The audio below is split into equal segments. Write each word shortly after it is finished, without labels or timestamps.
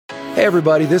Hey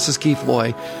everybody, this is Keith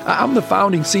Loy. I'm the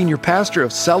founding senior pastor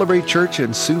of Celebrate Church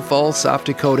in Sioux Falls, South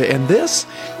Dakota, and this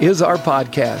is our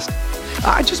podcast.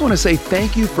 I just want to say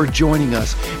thank you for joining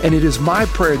us, and it is my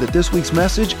prayer that this week's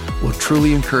message will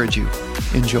truly encourage you.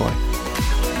 Enjoy.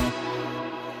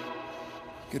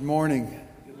 Good morning.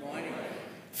 Good morning.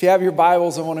 If you have your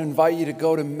Bibles, I want to invite you to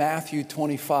go to Matthew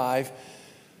 25.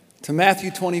 To Matthew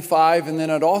 25, and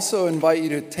then I'd also invite you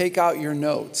to take out your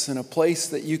notes in a place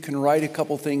that you can write a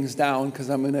couple things down, because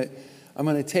I'm going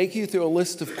to take you through a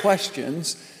list of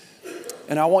questions,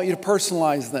 and I want you to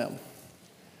personalize them.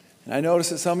 And I notice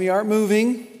that some of you aren't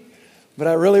moving, but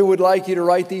I really would like you to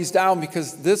write these down,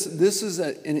 because this is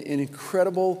an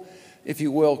incredible, if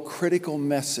you will, critical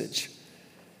message.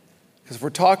 Because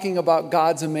we're talking about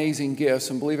God's amazing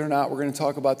gifts, and believe it or not, we're going to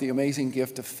talk about the amazing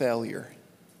gift of failure.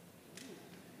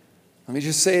 Let me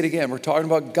just say it again. We're talking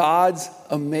about God's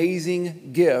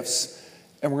amazing gifts,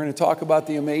 and we're going to talk about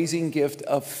the amazing gift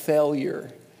of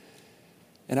failure.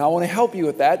 And I want to help you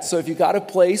with that. So if you got a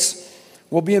place,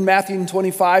 we'll be in Matthew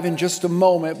 25 in just a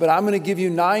moment, but I'm going to give you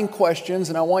 9 questions,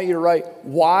 and I want you to write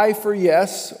Y for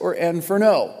yes or N for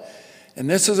no. And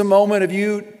this is a moment of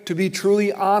you to be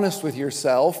truly honest with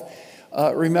yourself.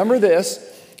 Remember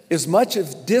this. As much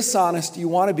as dishonest you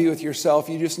want to be with yourself,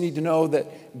 you just need to know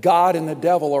that God and the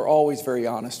devil are always very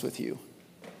honest with you.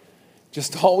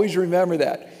 Just always remember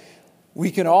that.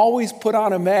 We can always put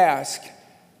on a mask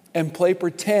and play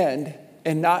pretend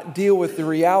and not deal with the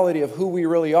reality of who we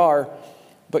really are,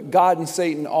 but God and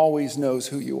Satan always knows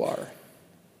who you are.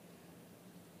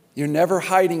 You're never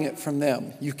hiding it from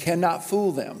them. You cannot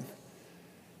fool them.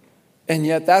 And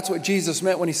yet that's what Jesus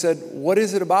meant when he said, what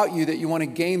is it about you that you want to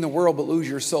gain the world but lose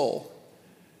your soul?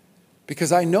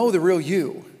 Because I know the real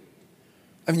you.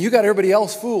 I mean, you got everybody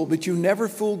else fooled, but you never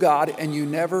fool God and you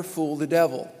never fool the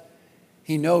devil.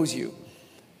 He knows you.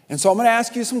 And so I'm going to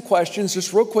ask you some questions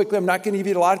just real quickly. I'm not going to give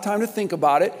you a lot of time to think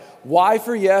about it. Y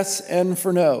for yes, N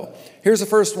for no. Here's the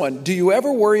first one. Do you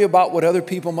ever worry about what other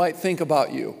people might think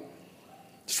about you?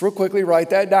 Just real quickly,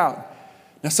 write that down.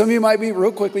 Now, some of you might be,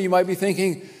 real quickly, you might be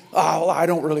thinking, oh, well, I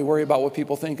don't really worry about what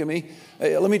people think of me.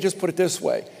 Let me just put it this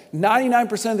way.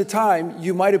 99% of the time,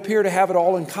 you might appear to have it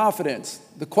all in confidence.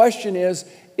 The question is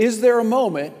there a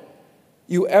moment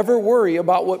you ever worry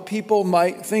about what people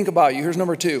might think about you? Here's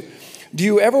number 2. Do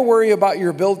you ever worry about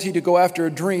your ability to go after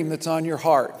a dream that's on your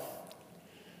heart?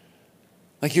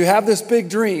 Like you have this big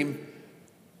dream,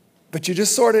 but you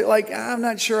just sort of like, I'm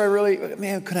not sure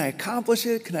can I accomplish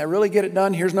it? Can I really get it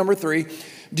done? Here's number 3.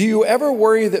 Do you ever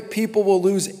worry that people will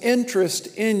lose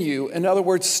interest in you? In other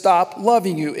words, stop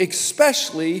loving you,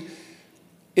 especially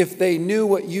if they knew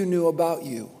what you knew about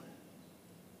you?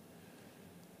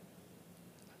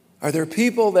 Are there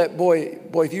people that, boy,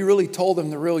 if you really told them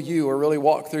the real you or really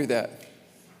walked through that,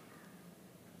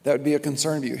 that would be a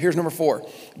concern to you? Here's number 4.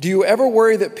 Do you ever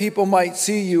worry that people might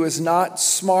see you as not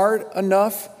smart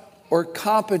enough or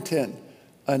competent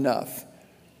enough?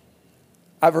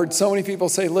 I've heard so many people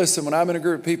say, listen, when I'm in a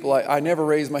group of people, I never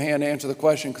raise my hand to answer the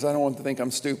question because I don't want them to think I'm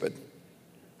stupid.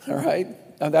 All right?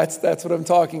 Now that's what I'm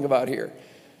talking about here.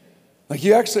 Like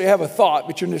you actually have a thought,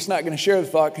 but you're just not going to share the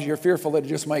thought because you're fearful that it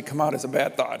just might come out as a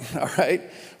bad thought. All right?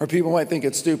 Or people might think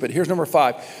it's stupid. Here's number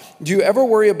 5. Do you ever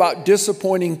worry about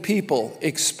disappointing people,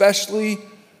 especially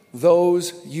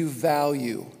those you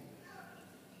value?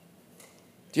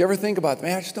 Do you ever think about,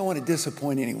 man, I just don't want to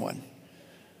disappoint anyone?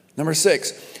 Number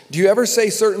 6, do you ever say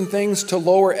certain things to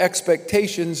lower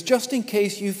expectations just in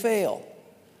case you fail?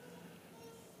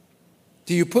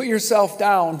 Do you put yourself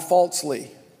down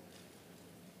falsely?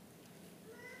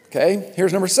 Okay,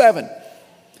 here's number 7.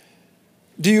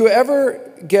 Do you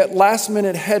ever get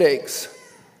last-minute headaches,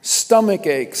 stomach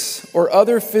aches, or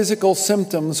other physical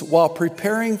symptoms while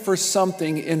preparing for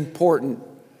something important?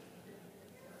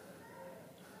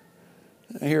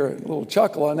 I hear a little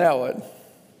chuckle on that one.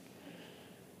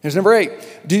 Here's number 8.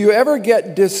 Do you ever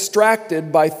get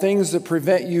distracted by things that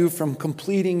prevent you from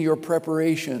completing your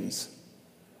preparations?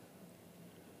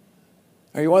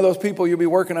 Are you one of those people you'll be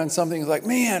working on something like,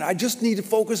 man, I just need to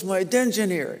focus my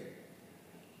attention here?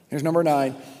 Here's number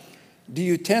 9. Do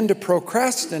you tend to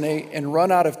procrastinate and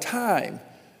run out of time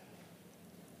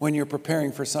when you're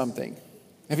preparing for something?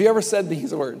 Have you ever said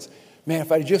these words? Man,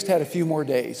 if I just had a few more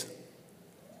days.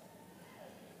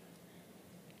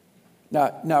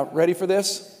 Now, ready for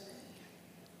this?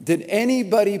 Did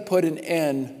anybody put an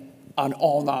N on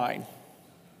all 9?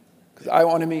 Because I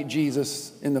want to meet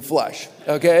Jesus in the flesh,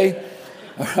 okay?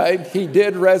 All right? He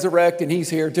did resurrect and he's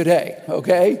here today,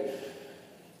 okay?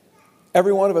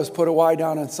 Every one of us put a Y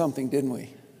down on something, didn't we?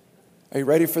 Are you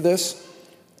ready for this?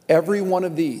 Every one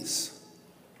of these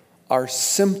are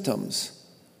symptoms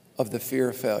of the fear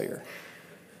of failure.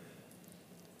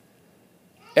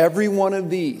 Every one of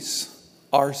these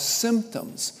are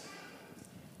symptoms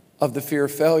of the fear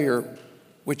of failure,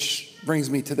 which brings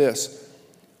me to this.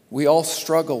 We all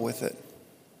struggle with it.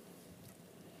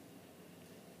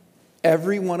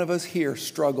 Every one of us here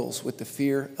struggles with the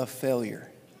fear of failure.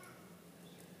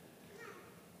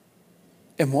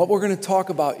 And what we're going to talk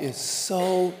about is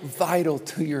so vital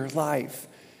to your life,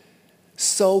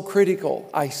 so critical.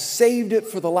 I saved it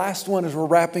for the last one as we're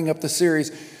wrapping up the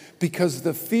series, because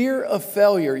the fear of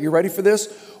failure, you ready for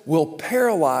this, will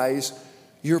paralyze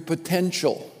your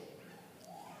potential.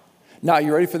 Now,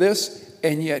 you ready for this?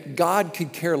 And yet God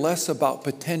could care less about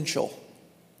potential.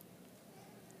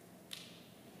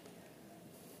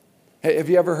 Hey, have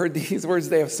you ever heard these words?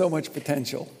 They have so much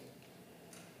potential.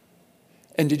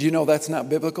 And did you know that's not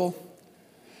biblical?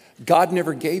 God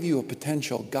never gave you a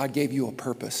potential. God gave you a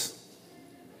purpose.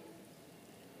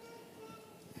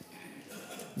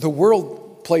 The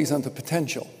world plays on the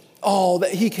potential. Oh,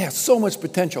 he has so much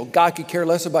potential. God could care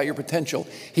less about your potential.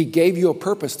 He gave you a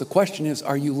purpose. The question is,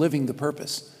 are you living the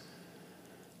purpose?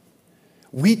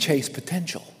 We chase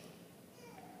potential.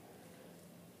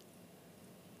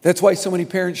 That's why so many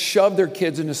parents shove their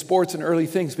kids into sports and early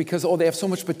things, because, they have so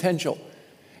much potential.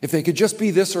 If they could just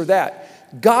be this or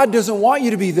that. God doesn't want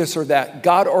you to be this or that.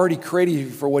 God already created you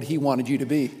for what he wanted you to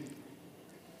be.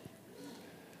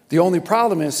 The only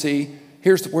problem is,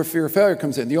 here's where fear of failure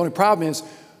comes in. The only problem is,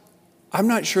 I'm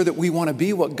not sure that we want to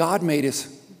be what God made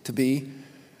us to be.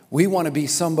 We want to be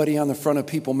somebody on the front of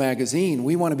People magazine.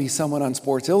 We want to be someone on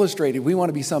Sports Illustrated. We want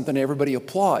to be something everybody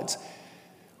applauds.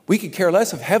 We could care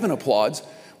less if heaven applauds.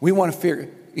 We want to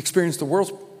experience the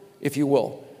world's, if you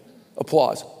will,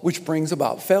 applause, which brings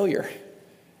about failure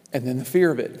and then the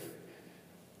fear of it.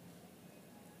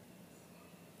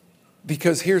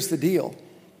 Because here's the deal.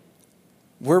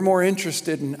 We're more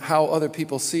interested in how other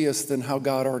people see us than how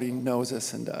God already knows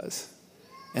us and does.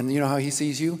 And you know how he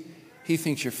sees you? He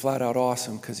thinks you're flat out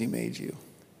awesome because he made you.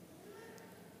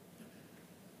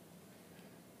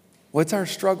 What's our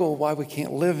struggle? Why we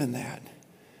can't live in that?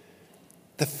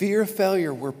 The fear of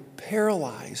failure will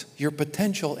paralyze your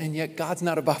potential, and yet God's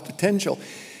not about potential.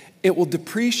 It will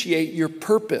depreciate your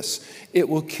purpose. It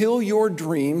will kill your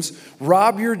dreams,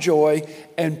 rob your joy,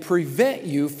 and prevent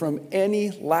you from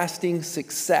any lasting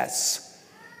success.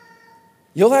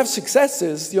 You'll have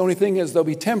successes. The only thing is they'll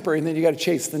be temporary, and then you got to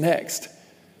chase the next.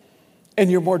 And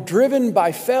you're more driven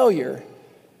by failure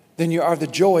than you are the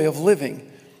joy of living.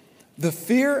 The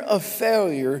fear of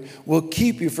failure will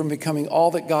keep you from becoming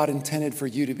all that God intended for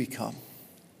you to become.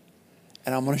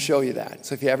 And I'm going to show you that.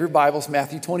 So if you have your Bibles,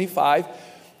 Matthew 25,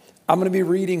 I'm going to be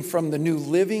reading from the New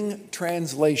Living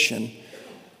Translation.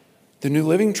 The New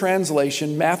Living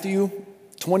Translation, Matthew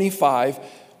 25,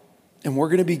 and we're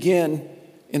going to begin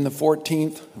in the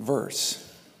 14th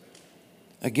verse.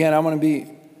 Again, I'm going to be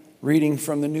reading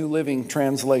from the New Living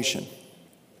Translation.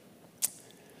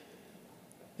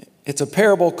 It's a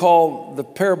parable called the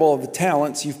parable of the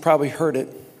talents. You've probably heard it.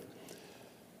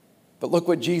 But look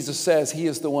what Jesus says. He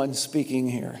is the one speaking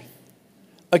here.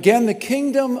 Again, the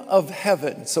kingdom of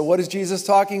heaven. So what is Jesus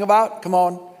talking about? Come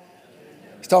on.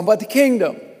 He's talking about the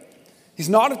kingdom. He's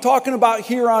not talking about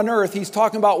here on earth. He's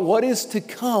talking about what is to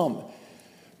come.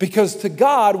 Because to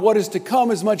God, what is to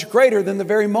come is much greater than the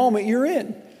very moment you're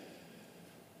in.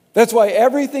 That's why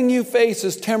everything you face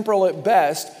is temporal at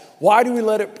best. Why do we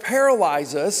let it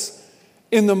paralyze us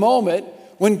in the moment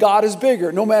when God is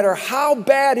bigger? No matter how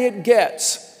bad it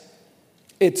gets,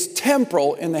 it's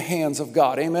temporal in the hands of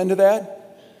God. Amen to that?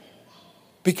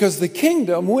 Because the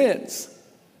kingdom wins.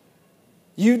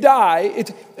 You die.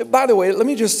 By the way, let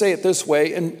me just say it this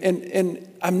way, and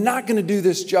I'm not going to do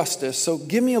this justice, so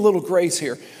give me a little grace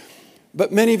here.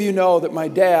 But many of you know that my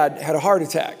dad had a heart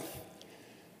attack.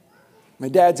 My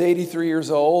dad's 83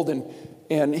 years old,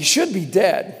 and he should be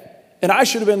dead. And I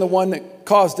should have been the one that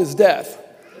caused his death.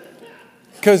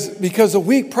 Because a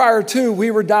week prior to, we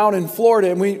were down in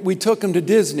Florida, and we took him to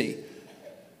Disney.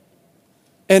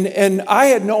 And I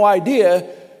had no idea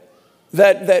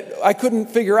that I couldn't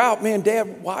figure out, man,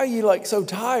 Dad, why are you so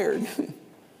tired?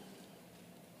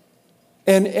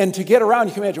 And to get around,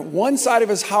 you can imagine, one side of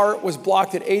his heart was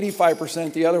blocked at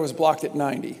 85%, the other was blocked at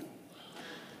 90%.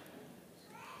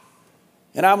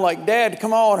 And I'm like, Dad,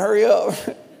 come on, hurry up.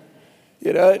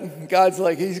 God's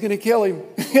like, he's going to kill him.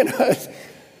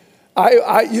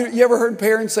 You ever heard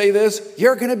parents say this?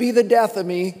 You're going to be the death of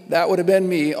me. That would have been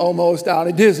me almost down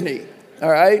at Disney. All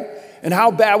right? And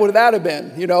how bad would that have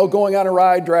been? Going on a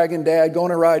ride, dragging Dad,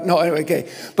 going on a ride. No, anyway,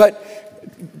 okay.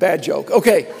 But, bad joke.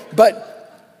 Okay,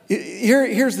 but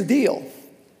here's the deal.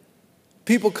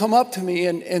 people come up to me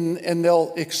and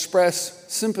they'll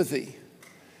express sympathy.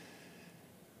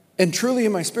 And truly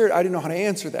in my spirit, I didn't know how to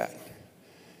answer that.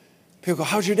 People go,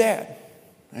 how's your dad?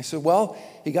 And I said, well,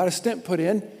 he got a stent put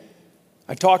in.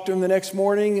 I talked to him the next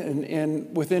morning,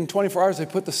 and within 24 hours, they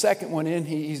put the second one in.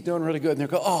 He's doing really good. And they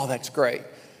go, oh, that's great.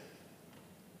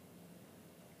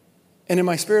 And in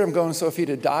my spirit, I'm going, so if he'd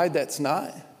have died, that's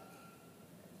not?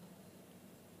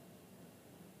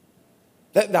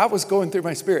 That was going through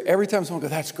my spirit. Every time someone goes,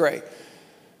 that's great.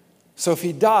 So if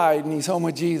he died and he's home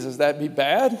with Jesus, that'd be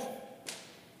bad?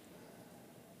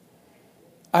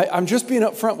 I'm just being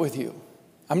upfront with you.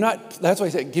 That's why I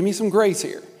said, give me some grace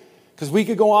here. Because we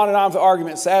could go on and on with the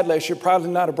argument. Sadly, I should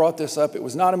probably not have brought this up. It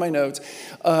was not in my notes.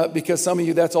 Because some of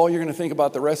you, that's all you're going to think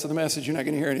about the rest of the message. You're not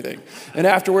going to hear anything. And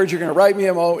afterwards, you're going to write me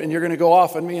a note and you're going to go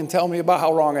off on me and tell me about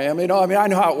how wrong I am. I know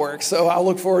how it works. So I'll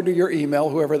look forward to your email,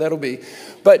 whoever that'll be.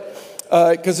 But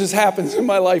because this happens in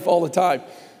my life all the time.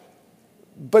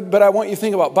 But I want you to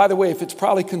think about, by the way, if it's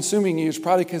probably consuming you, it's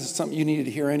probably because it's something you needed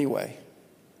to hear anyway.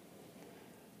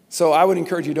 So I would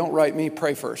encourage you, don't write me,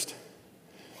 pray first.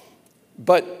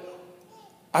 But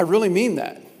I really mean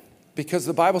that, because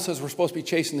the Bible says we're supposed to be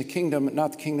chasing the kingdom,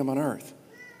 not the kingdom on earth.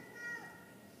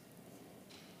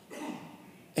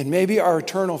 And maybe our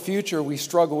eternal future, we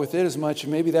struggle with it as much,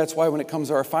 and maybe that's why when it comes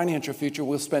to our financial future,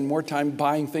 we'll spend more time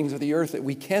buying things of the earth that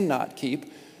we cannot keep,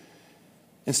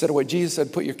 instead of what Jesus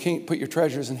said, put your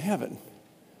treasures in heaven.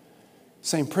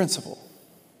 Same principle,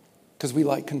 because we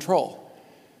like control.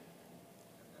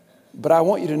 But I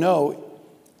want you to know,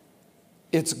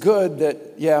 it's good that,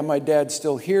 yeah, my dad's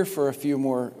still here for a few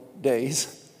more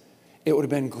days. It would have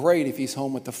been great if he's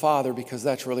home with the Father, because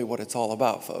that's really what it's all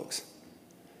about, folks.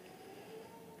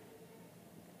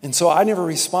 And so I never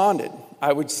responded.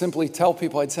 I would simply tell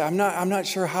people, I'd say, I'm not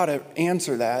sure how to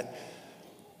answer that.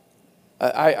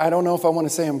 I don't know if I want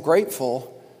to say I'm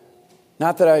grateful.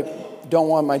 Not that I don't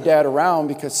want my dad around,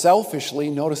 because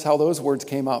selfishly, notice how those words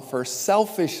came out first.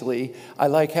 Selfishly, I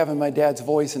like having my dad's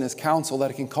voice and his counsel that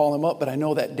I can call him up, but I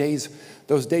know that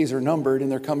those days are numbered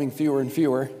and they're coming fewer and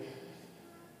fewer.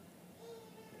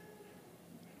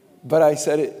 But I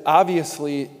said,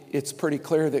 obviously, it's pretty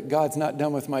clear that God's not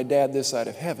done with my dad this side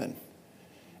of heaven.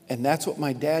 And that's what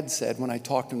my dad said when I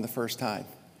talked to him the first time.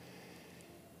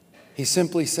 He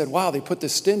simply said, wow, they put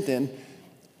this stent in.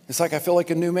 It's like I feel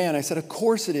like a new man. I said, of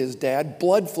course it is, Dad.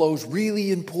 Blood flow's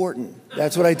really important.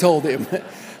 That's what I told him.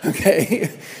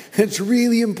 Okay? It's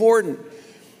really important.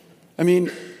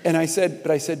 And I said,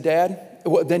 Dad,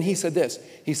 well, then he said this.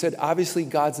 He said, obviously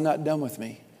God's not done with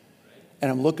me.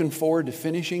 And I'm looking forward to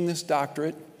finishing this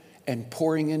doctorate and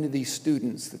pouring into these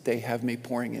students that they have me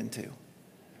pouring into.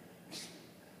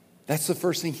 That's the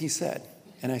first thing he said.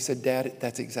 And I said, Dad,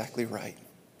 that's exactly right.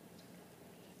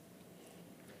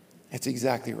 It's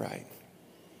exactly right.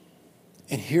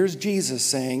 And here's Jesus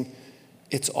saying,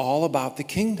 it's all about the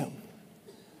kingdom.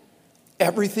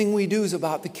 Everything we do is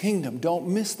about the kingdom. Don't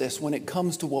miss this when it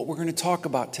comes to what we're going to talk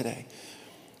about today.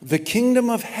 The kingdom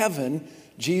of heaven,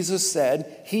 Jesus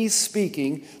said, he's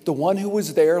speaking, the one who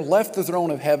was there, left the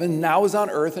throne of heaven, now is on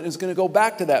earth and is going to go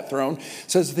back to that throne,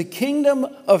 says the kingdom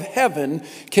of heaven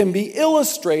can be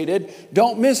illustrated.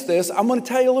 Don't miss this. I'm going to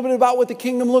tell you a little bit about what the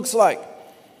kingdom looks like.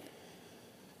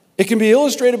 It can be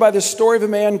illustrated by the story of a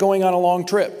man going on a long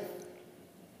trip.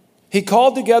 He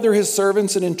called together his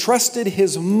servants and entrusted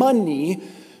his money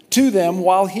to them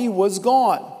while he was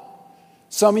gone.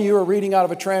 Some of you are reading out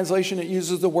of a translation that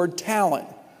uses the word talent.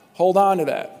 Hold on to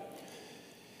that.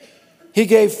 He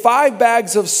gave 5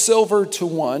 bags of silver to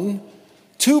one,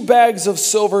 2 bags of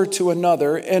silver to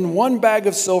another, and 1 bag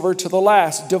of silver to the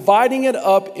last, dividing it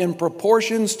up in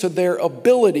proportions to their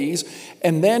abilities,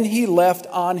 and then he left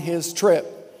on his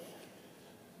trip.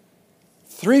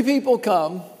 3 people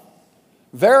come,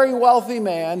 very wealthy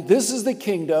man, this is the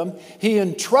kingdom. He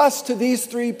entrusts to these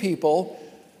 3 people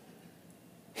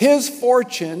his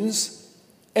fortunes,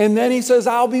 and then he says,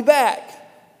 I'll be back.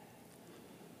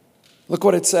 Look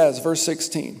what it says, verse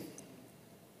 16.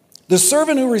 The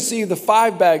servant who received the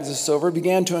 5 bags of silver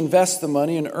began to invest the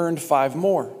money and earned 5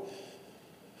 more.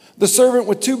 The servant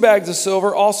with 2 bags of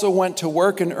silver also went to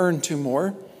work and earned 2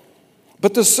 more.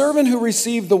 But the servant who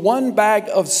received the 1 bag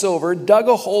of silver dug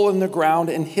a hole in the ground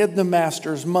and hid the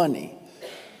master's money.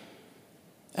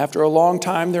 After a long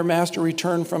time, their master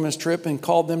returned from his trip and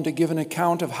called them to give an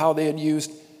account of how they had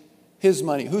used his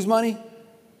money. Whose money?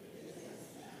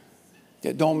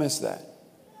 Yeah, don't miss that.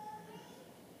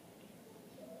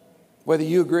 Whether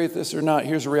you agree with this or not,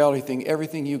 here's the reality thing.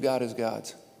 Everything you got is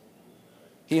God's.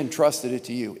 He entrusted it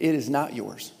to you. It is not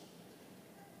yours.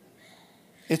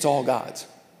 It's all God's.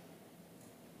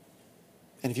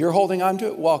 And if you're holding on to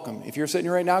it, welcome. If you're sitting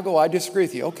here right now, go, I disagree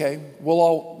with you. Okay,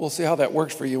 we'll see how that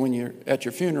works for you when you're at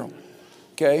your funeral.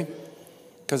 Okay?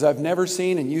 Because I've never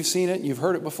seen, and you've seen it, and you've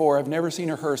heard it before, I've never seen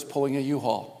a hearse pulling a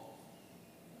U-Haul.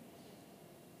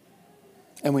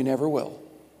 And we never will.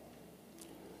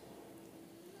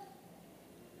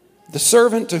 The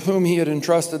servant to whom he had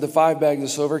entrusted the 5 bags of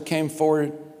silver came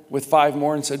forward with 5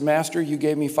 more and said, Master, you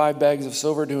gave me 5 bags of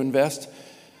silver to invest,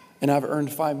 and I've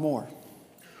earned 5 more.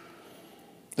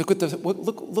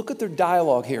 Look at their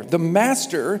dialogue here. The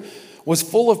master was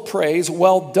full of praise.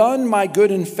 Well done, my good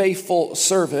and faithful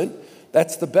servant.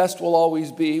 That's the best we'll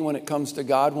always be when it comes to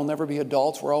God. We'll never be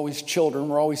adults. We're always children.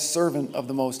 We're always servant of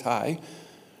the Most High.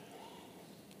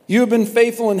 You have been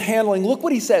faithful in handling. Look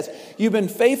what he says. You've been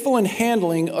faithful in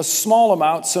handling a small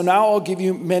amount, so now I'll give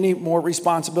you many more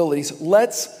responsibilities.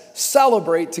 Let's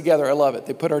celebrate together. I love it.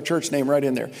 They put our church name right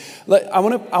in there. I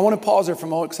want to pause there for a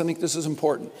moment because I think this is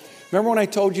important. Remember when I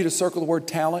told you to circle the word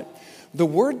talent? The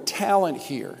word talent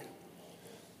here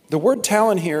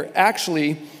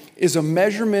actually is a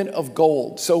measurement of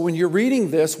gold. So when you're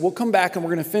reading this, we'll come back and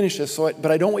we're going to finish this,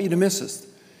 but I don't want you to miss this.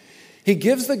 He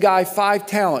gives the guy 5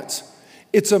 talents.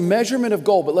 It's a measurement of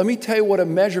gold, but let me tell you what a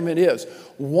measurement is.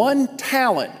 1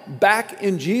 talent back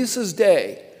in Jesus'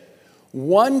 day,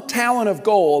 1 talent of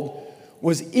gold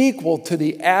was equal to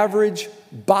the average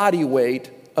body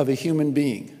weight of a human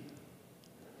being.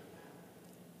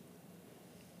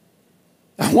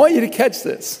 I want you to catch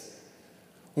this.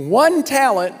 1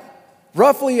 talent,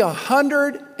 roughly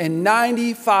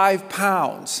 195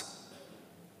 pounds.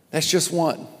 That's just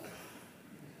one.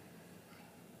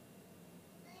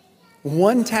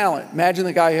 1 talent. Imagine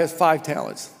the guy who has 5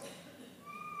 talents.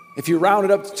 If you round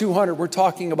it up to 200, we're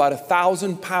talking about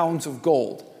 1,000 pounds of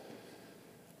gold.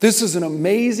 This is an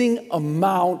amazing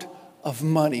amount of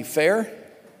money. Fair?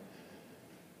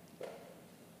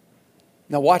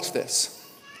 Now watch this.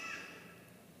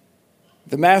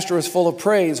 The master was full of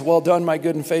praise. Well done, my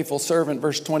good and faithful servant.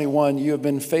 Verse 21, you have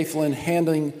been faithful in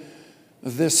handling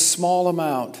this small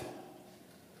amount.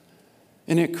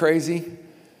 Isn't it crazy?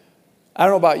 I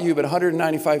don't know about you, but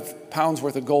 195 pounds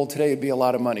worth of gold today would be a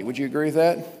lot of money. Would you agree with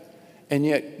that? And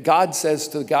yet God says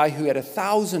to the guy who had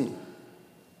 1,000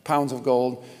 pounds of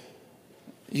gold,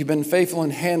 you've been faithful in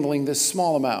handling this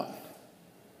small amount.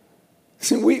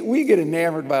 See, we get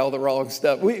enamored by all the wrong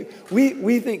stuff. We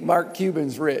think Mark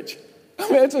Cuban's rich. I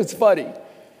mean, that's what's funny.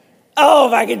 Oh,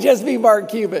 if I could just be Mark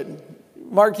Cuban.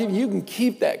 Mark Cuban, you can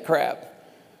keep that crap.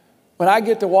 When I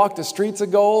get to walk the streets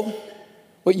of gold,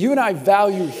 what you and I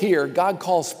value here, God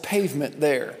calls pavement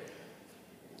there.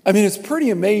 I mean, it's pretty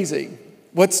amazing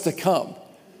what's to come.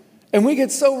 And we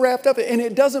get so wrapped up, and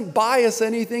it doesn't buy us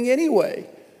anything anyway.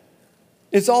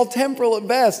 It's all temporal at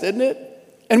best, isn't it?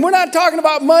 And we're not talking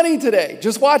about money today.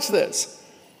 Just watch this.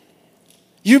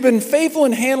 You've been faithful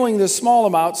in handling this small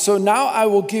amount, so now I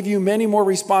will give you many more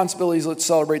responsibilities. Let's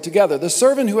celebrate together. The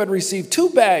servant who had received 2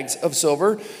 bags of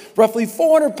silver, roughly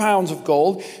 400 pounds of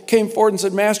gold, came forward and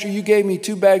said, Master, you gave me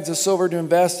 2 bags of silver to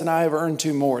invest, and I have earned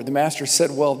 2 more. The master said,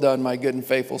 well done, my good and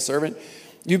faithful servant.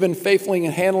 You've been faithful in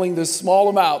handling this small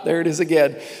amount. There it is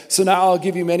again. So now I'll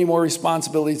give you many more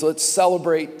responsibilities. Let's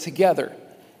celebrate together.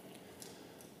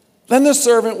 Then the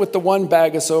servant with the 1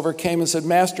 bag of silver came and said,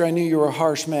 Master, I knew you were a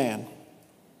harsh man,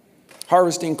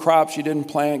 harvesting crops you didn't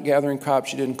plant, gathering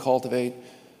crops you didn't cultivate.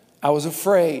 I was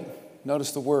afraid.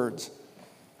 Notice the words.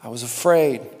 I was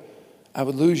afraid I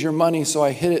would lose your money, so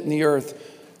I hid it in the earth.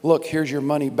 Look, here's your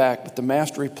money back. But the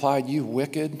master replied, you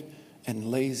wicked and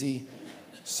lazy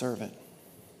servant.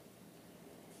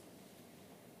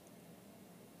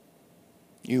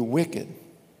 You wicked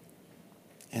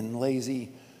and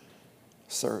lazy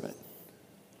servant.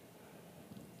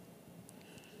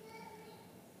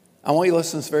 I want you to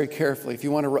listen to this very carefully. If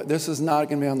you want to, this is not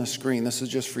going to be on the screen. This is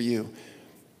just for you.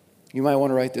 You might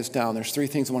want to write this down. There's 3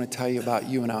 things I want to tell you about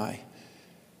you and I.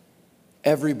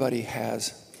 Everybody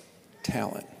has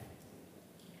talent.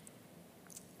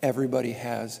 Everybody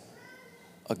has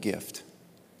a gift.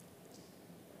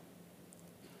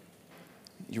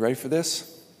 You ready for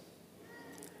this?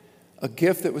 A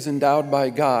gift that was endowed by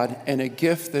God, and a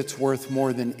gift that's worth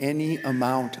more than any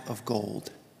amount of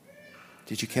gold.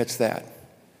 Did you catch that?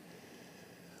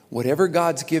 Whatever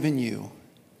God's given you,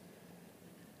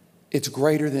 it's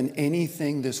greater than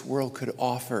anything this world could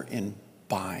offer in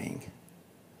buying.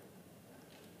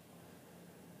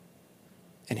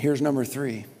 And here's number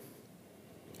 3.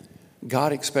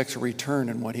 God expects a return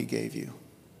in what he gave you.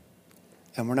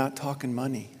 And we're not talking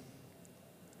money.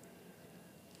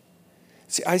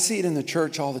 See, I see it in the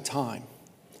church all the time.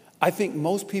 I think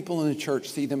most people in the church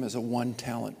see them as a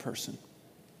 1-talent person.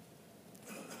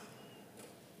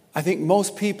 I think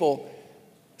most people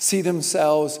see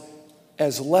themselves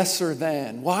as lesser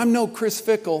than. Well, I'm no Chris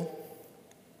Fickle.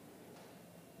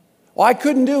 Well, I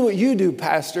couldn't do what you do,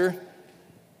 Pastor.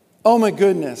 Oh my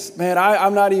goodness, man,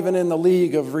 I'm not even in the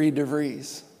league of Reed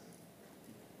DeVries.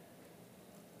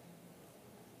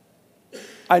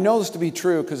 I know this to be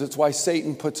true because it's why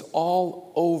Satan puts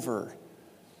all over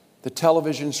the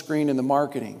television screen and the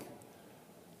marketing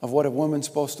of what a woman's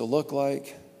supposed to look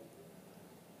like.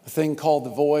 A thing called The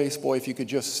Voice. Boy, if you could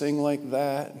just sing like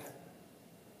that.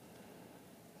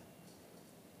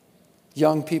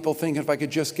 Young people thinking if I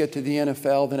could just get to the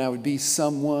NFL, then I would be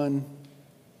someone.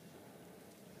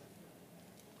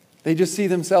 They just see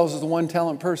themselves as the one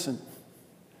talent person.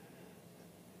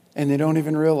 And they don't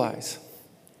even realize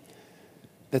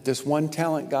that this one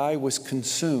talent guy was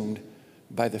consumed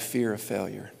by the fear of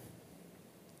failure.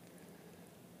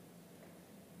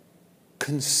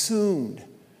 Consumed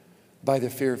by the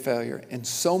fear of failure. And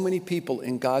so many people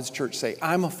in God's church say,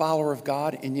 I'm a follower of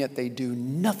God, and yet they do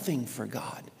nothing for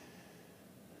God.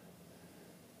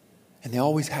 And they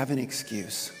always have an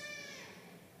excuse.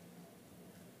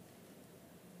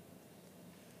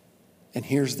 And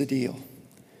here's the deal.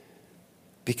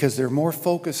 Because they're more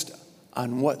focused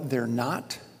on what they're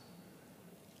not,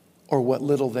 or what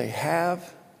little they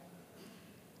have,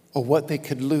 or what they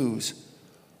could lose,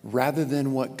 rather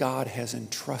than what God has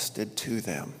entrusted to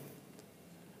them.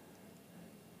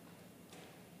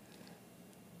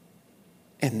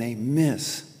 And they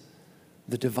miss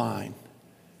the divine.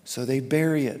 So they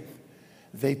bury it.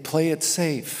 They play it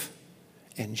safe.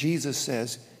 And Jesus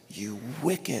says, you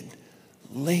wicked,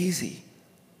 lazy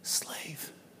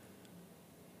slave.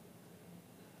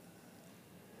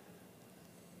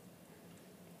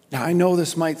 Now, I know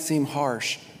this might seem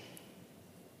harsh,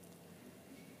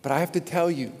 but I have to tell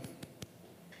you,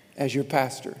 as your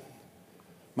pastor,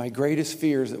 my greatest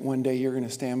fear is that one day you're going to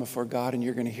stand before God and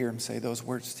you're going to hear him say those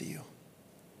words to you.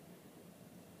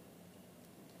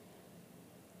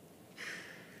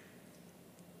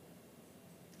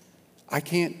 I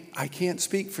can't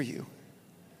speak for you.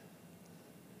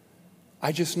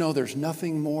 I just know there's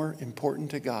nothing more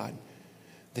important to God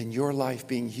than your life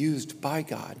being used by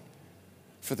God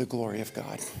for the glory of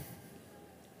God.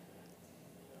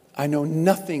 I know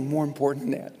nothing more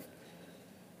important than that.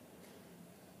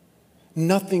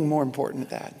 Nothing more important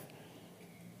than that.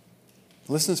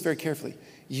 Listen to this very carefully.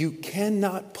 You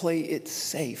cannot play it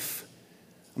safe.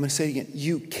 I'm going to say it again.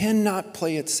 You cannot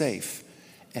play it safe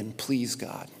and please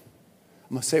God.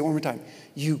 I'm going to say it one more time.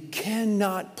 You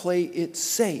cannot play it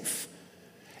safe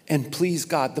and please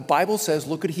God. The Bible says,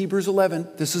 look at Hebrews 11.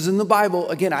 This is in the Bible.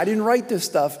 Again, I didn't write this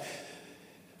stuff.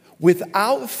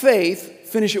 Without faith,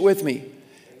 finish it with me,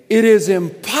 it is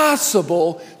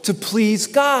impossible to please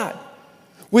God.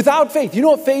 Without faith. You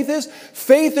know what faith is?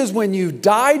 Faith is when you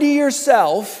die to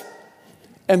yourself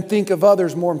and think of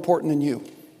others more important than you.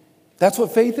 That's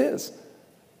what faith is.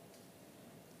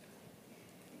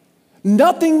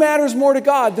 Nothing matters more to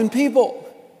God than people.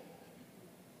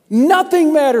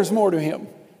 Nothing matters more to him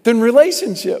than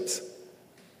relationships.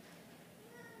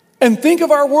 And think of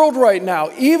our world right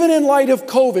now. Even in light of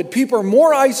COVID, people are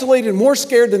more isolated, more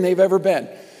scared than they've ever been.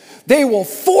 They will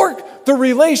fork the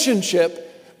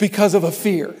relationship because of a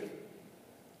fear.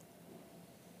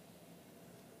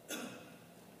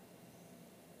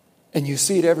 And you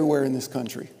see it everywhere in this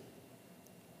country.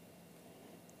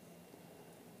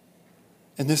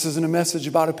 And this isn't a message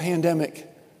about a pandemic.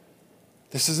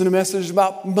 This isn't a message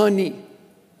about money.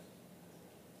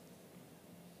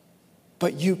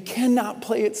 But you cannot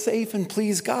play it safe and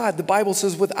please God. The Bible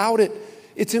says without it,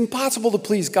 it's impossible to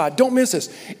please God. Don't miss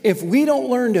this. If we don't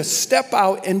learn to step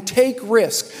out and take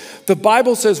risk, the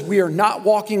Bible says we are not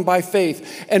walking by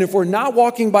faith. And if we're not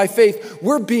walking by faith,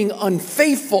 we're being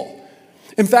unfaithful.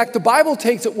 In fact, the Bible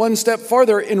takes it one step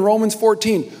farther in Romans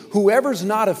 14. Whoever's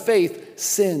not of faith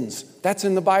sins. That's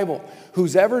in the Bible.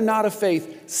 Who's ever not of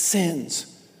faith sins.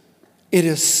 It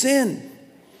is sin.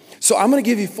 So I'm going to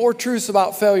give you 4 truths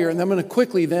about failure, and I'm going to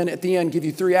quickly then at the end give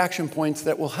you 3 action points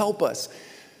that will help us.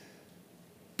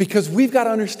 Because we've got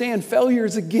to understand failure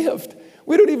is a gift.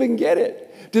 We don't even get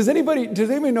it. Does anybody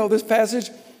know this passage?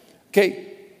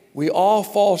 Okay, we all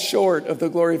fall short of the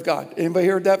glory of God. Anybody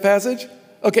heard that passage?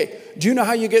 Okay, do you know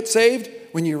how you get saved?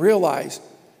 When you realize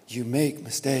you make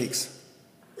mistakes.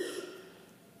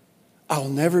 I'll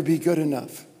never be good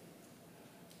enough.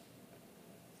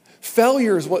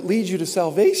 Failure is what leads you to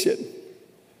salvation.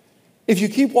 If you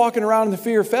keep walking around in the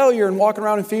fear of failure and walking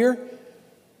around in fear,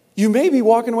 you may be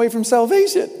walking away from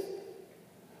salvation.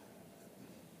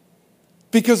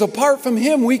 Because apart from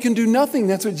him, we can do nothing.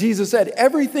 That's what Jesus said.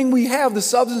 Everything we have, the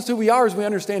substance who we are, is we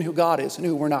understand who God is and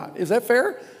who we're not. Is that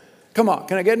fair? Come on,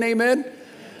 can I get an amen?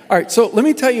 All right, so let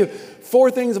me tell you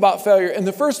 4 things about failure. And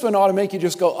the first one ought to make you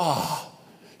just go, ah.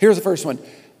 Here's the first one.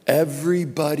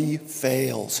 Everybody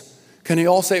fails. Can you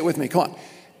all say it with me? Come on.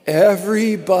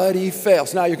 Everybody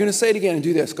fails. Now you're going to say it again and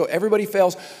do this. Go, everybody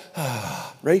fails.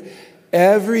 Ah, ready?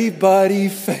 Everybody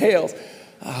fails.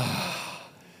 Ah.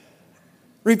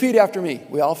 Repeat after me.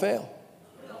 We all fail.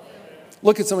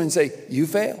 Look at someone and say, you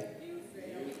fail.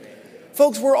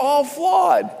 Folks, we're all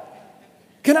flawed.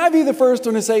 Can I be the first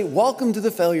one to say, welcome to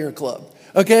the failure club?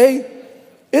 Okay?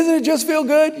 Isn't it just feel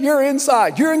good? You're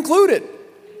inside. You're included.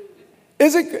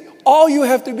 Is it? All you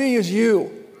have to be is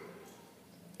you.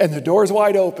 And the door's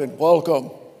wide open. Welcome.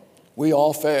 We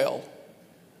all fail.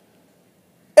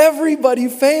 Everybody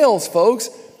fails,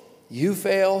 folks. You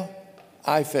fail.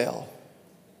 I fail.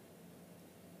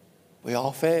 We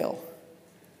all fail.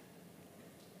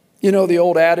 You know the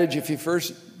old adage, if you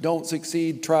first don't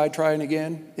succeed, trying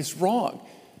again? It's wrong.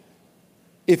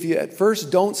 If you at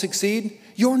first don't succeed,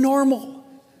 you're normal.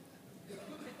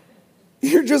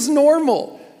 You're just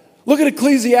normal. Look at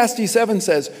Ecclesiastes 7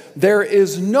 says, there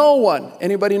is no one.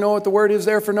 Anybody know what the word is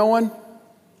there for no one?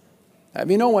 That'd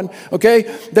be no one. Okay?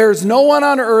 There's no one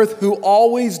on earth who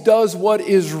always does what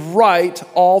is right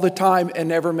all the time and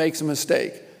never makes a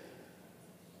mistake.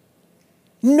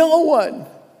 No one.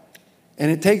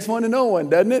 And it takes one to know one,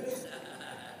 doesn't it?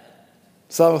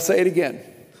 So I'll say it again.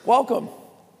 Welcome.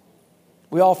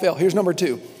 We all fail. Here's number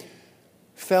 2.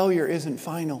 Failure isn't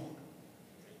final.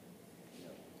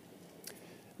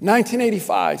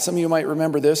 1985, some of you might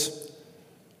remember this.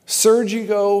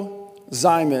 Sergio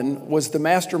Zyman was the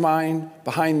mastermind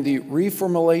behind the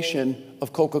reformulation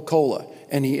of Coca-Cola.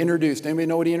 And he introduced, anybody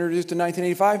know what he introduced in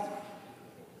 1985?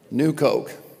 New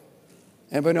Coke.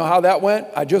 Anybody know how that went?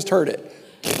 I just heard it.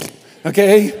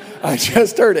 Okay? I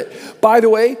just heard it. By the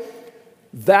way,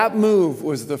 that move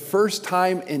was the first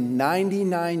time in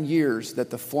 99 years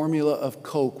that the formula of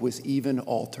Coke was even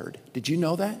altered. Did you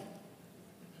know that?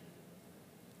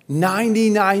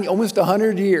 99, almost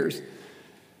 100 years.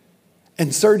 And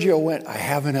Sergio went, I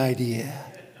have an idea.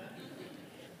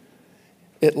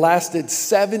 It lasted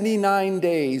 79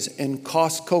 days and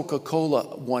cost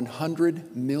Coca-Cola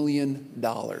 $100 million.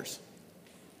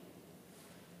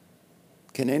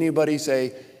 Can anybody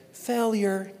say,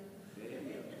 failure?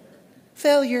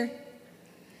 Failure.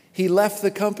 He left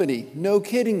the company. No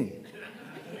kidding.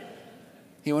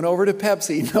 He went over to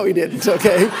Pepsi. No, he didn't.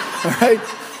 Okay. All right.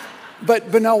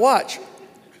 But now watch.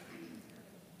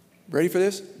 Ready for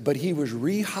this? But he was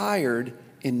rehired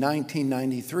in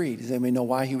 1993. Does anybody know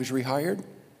why he was rehired?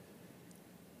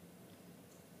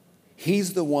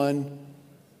 He's the one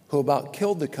who about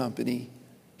killed the company.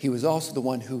 He was also the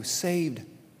one who saved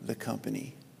the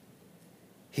company.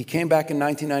 He came back in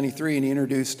 1993 and he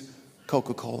introduced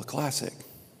Coca-Cola Classic.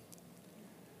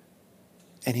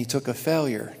 And he took a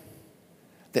failure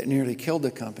that nearly killed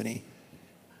the company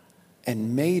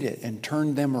and made it and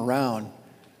turned them around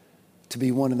to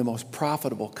be one of the most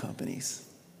profitable companies.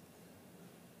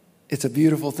 It's a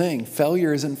beautiful thing.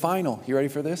 Failure isn't final. You ready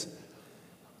for this?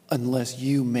 Unless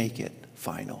you make it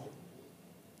final.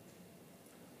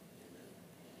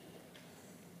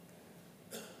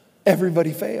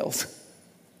 Everybody fails.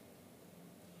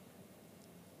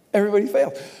 Everybody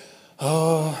fails.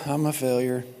 Oh, I'm a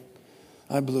failure.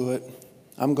 I blew it.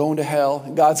 I'm going to hell.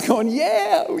 And God's going,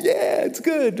 yeah, it's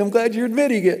good. I'm glad you're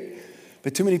admitting it.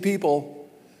 But too many people,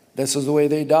 this is the way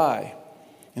they die.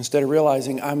 Instead of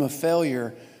realizing I'm a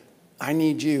failure, I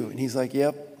need you. And he's like,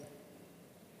 yep.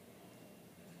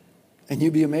 And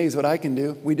you'd be amazed what I can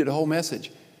do. We did a whole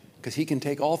message because he can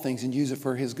take all things and use it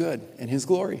for his good and his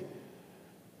glory.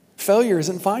 Failure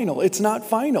isn't final. It's not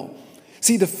final.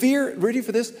 See, the fear, ready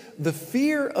for this? The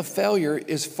fear of failure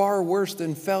is far worse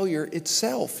than failure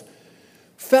itself.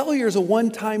 Failure is a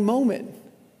one-time moment.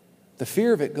 The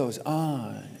fear of it goes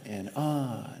on and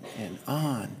on and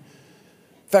on.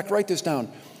 In fact, write this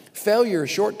down. Failure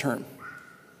is short-term,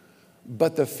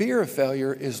 but the fear of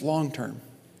failure is long-term.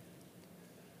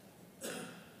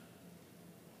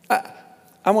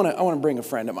 I want to bring a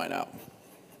friend of mine out.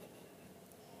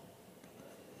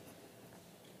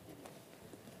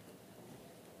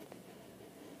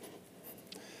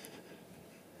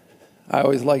 I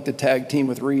always like to tag team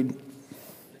with Reed.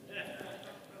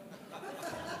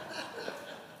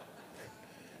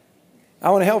 I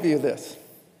want to help you with this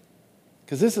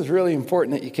because this is really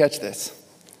important that you catch this.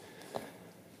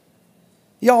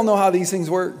 Y'all know how these things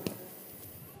work.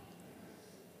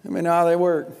 I mean, how they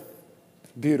work.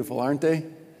 Beautiful, aren't they?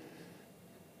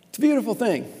 It's a beautiful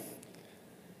thing.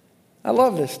 I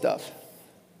love this stuff.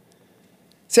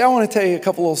 See, I want to tell you a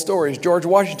couple little stories. George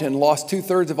Washington lost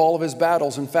 2/3 of all of his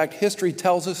battles. In fact, history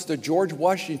tells us that George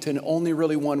Washington only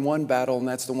really won one battle, and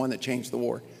that's the one that changed the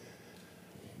war.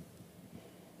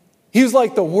 He was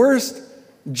like the worst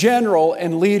general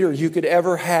and leader you could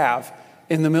ever have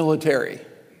in the military.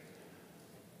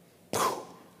 But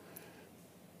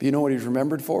you know what he's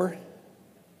remembered for?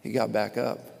 He got back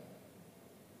up.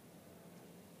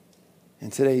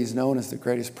 And today he's known as the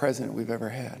greatest president we've ever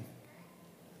had.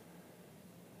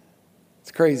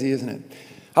 It's crazy, isn't it?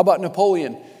 How about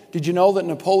Napoleon? Did you know that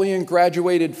Napoleon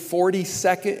graduated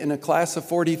 42nd in a class of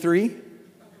 43?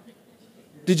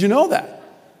 Did you know that?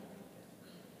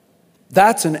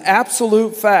 That's an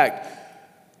absolute fact.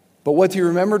 But what's he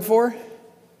remembered for?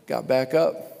 Got back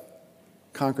up,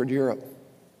 conquered Europe.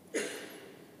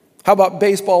 How about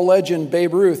baseball legend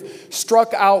Babe Ruth?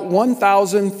 Struck out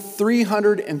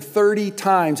 1,330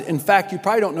 times. In fact, you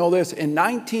probably don't know this. In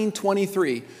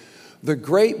 1923, the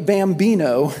great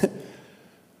Bambino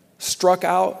struck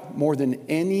out more than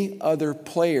any other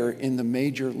player in the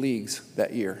major leagues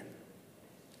that year.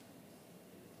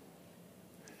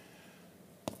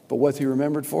 But what's he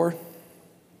remembered for?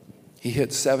 He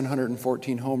hit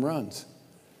 714 home runs.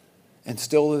 And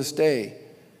still to this day,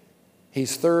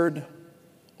 he's third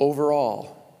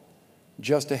overall.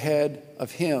 Just ahead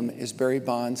of him is Barry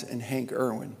Bonds and Hank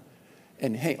Aaron.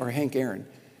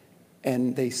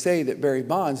 And they say that Barry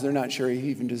Bonds, they're not sure he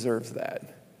even deserves that.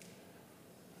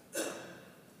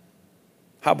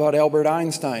 How about Albert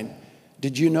Einstein?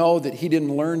 Did you know that he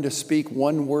didn't learn to speak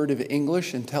one word of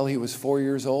English until he was 4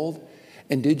 years old?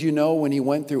 And did you know when he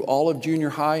went through all of junior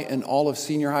high and all of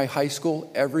senior high school,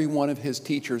 every one of his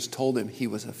teachers told him he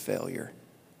was a failure?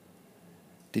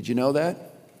 Did you know that?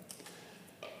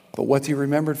 But what's he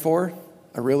remembered for?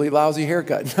 A really lousy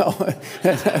haircut. No.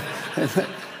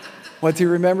 What's he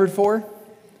remembered for?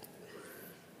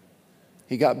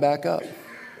 He got back up.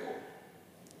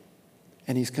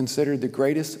 And he's considered the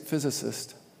greatest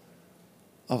physicist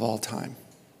of all time.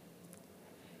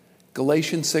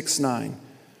 Galatians 6:9.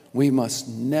 We must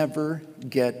never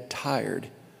get tired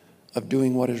of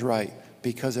doing what is right,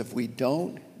 because if we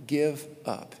don't give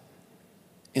up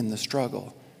in the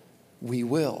struggle, we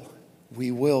will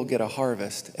get a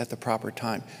harvest at the proper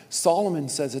time. Solomon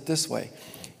says it this way: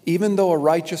 even though a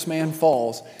righteous man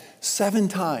falls 7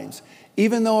 times,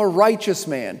 even though a righteous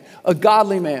man, a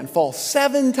godly man falls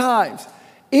 7 times,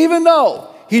 even though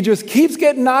he just keeps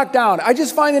getting knocked down. I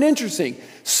just find it interesting.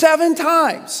 7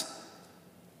 times.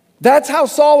 That's how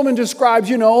Solomon describes,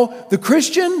 the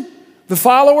Christian, the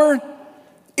follower.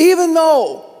 Even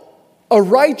though a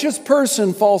righteous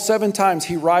person falls 7 times,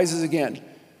 he rises again.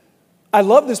 I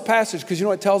love this passage because you know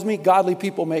what it tells me? Godly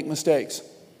people make mistakes.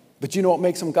 But you know what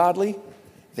makes them godly?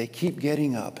 They keep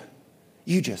getting up.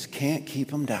 You just can't keep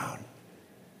them down.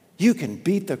 You can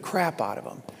beat the crap out of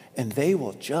them, and they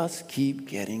will just keep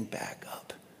getting back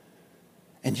up.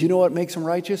 And you know what makes them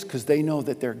righteous? Because they know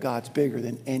that their God's bigger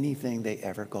than anything they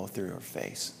ever go through or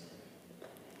face.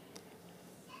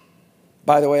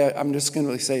 By the way, I'm just going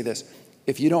to say this.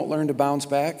 If you don't learn to bounce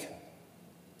back,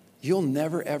 you'll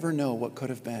never, ever know what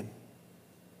could have been.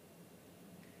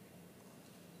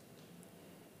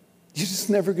 You're just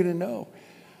never going to know.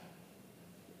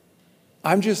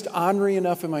 I'm just ornery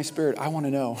enough in my spirit. I want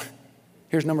to know.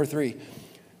 Here's number 3.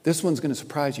 This one's going to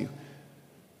surprise you.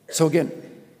 So again,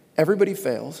 everybody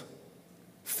fails.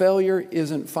 Failure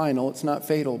isn't final. It's not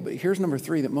fatal. But here's number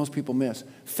 3 that most people miss.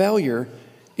 Failure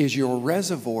is your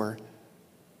reservoir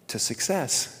to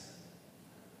success.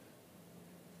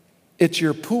 It's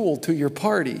your pool to your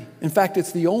party. In fact,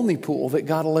 it's the only pool that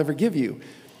God will ever give you.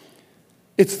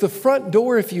 It's the front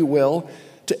door, if you will,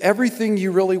 to everything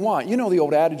you really want. You know the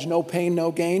old adage, no pain,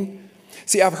 no gain.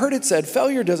 See, I've heard it said,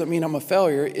 failure doesn't mean I'm a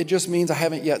failure. It just means I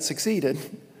haven't yet succeeded.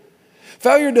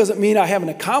 Failure doesn't mean I haven't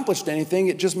accomplished anything.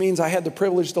 It just means I had the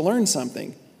privilege to learn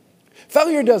something.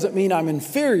 Failure doesn't mean I'm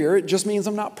inferior. It just means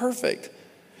I'm not perfect.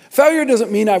 Failure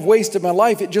doesn't mean I've wasted my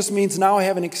life. It just means now I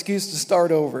have an excuse to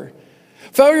start over.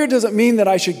 Failure doesn't mean that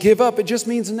I should give up. It just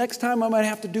means the next time I might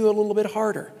have to do a little bit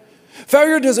harder.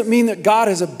 Failure doesn't mean that God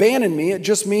has abandoned me. It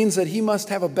just means that he must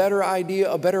have a better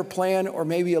idea, a better plan, or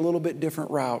maybe a little bit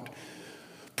different route.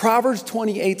 Proverbs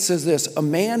 28 says this: a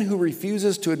man who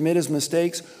refuses to admit his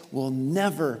mistakes will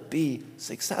never be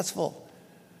successful.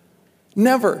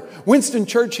 Never. Winston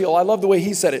Churchill, I love the way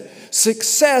he said it.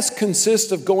 Success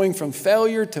consists of going from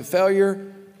failure to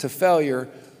failure to failure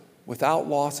without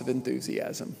loss of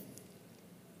enthusiasm.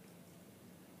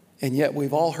 And yet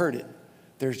we've all heard it.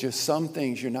 There's just some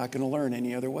things you're not going to learn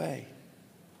any other way.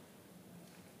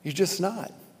 You're just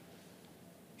not.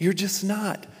 You're just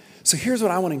not. So here's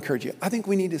what I want to encourage you. I think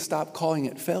we need to stop calling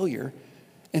it failure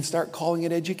and start calling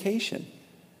it education.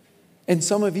 And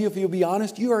some of you, if you'll be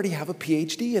honest, you already have a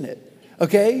PhD in it,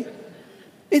 okay?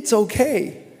 It's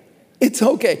okay. It's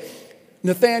okay.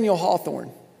 Nathaniel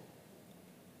Hawthorne,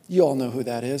 you all know who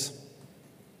that is.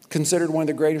 Considered one of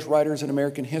the greatest writers in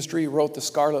American history, wrote the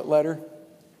Scarlet Letter.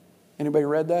 Anybody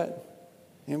read that?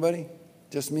 Anybody?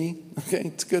 Just me? Okay,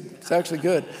 it's good. It's actually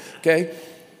good, okay?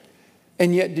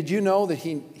 And yet, did you know that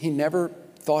he never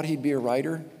thought he'd be a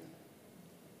writer?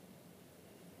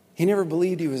 He never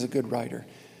believed he was a good writer.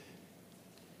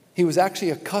 He was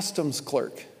actually a customs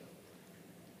clerk.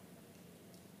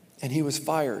 And he was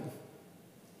fired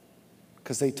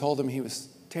because they told him he was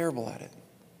terrible at it.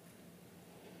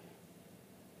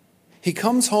 He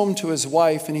comes home to his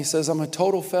wife and he says, I'm a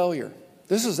total failure.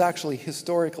 This is actually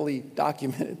historically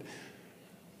documented.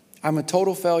 I'm a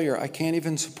total failure. I can't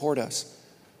even support us.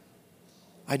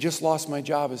 I just lost my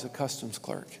job as a customs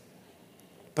clerk.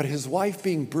 But his wife,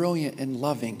 being brilliant and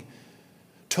loving,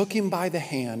 took him by the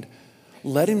hand,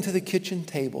 led him to the kitchen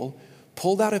table,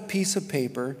 pulled out a piece of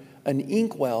paper, an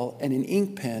inkwell, and an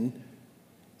ink pen.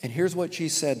 And here's what she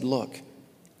said, look,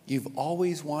 you've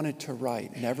always wanted to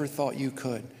write, never thought you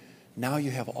could. Now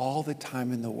you have all the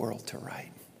time in the world to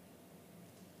write.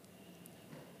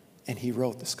 And he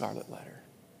wrote the Scarlet Letter.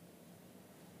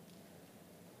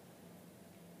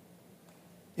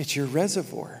 It's your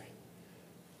reservoir.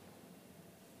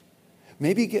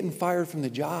 Maybe getting fired from the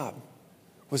job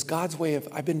was God's way of,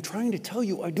 I've been trying to tell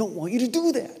you, I don't want you to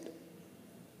do that.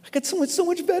 I got so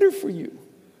much better for you.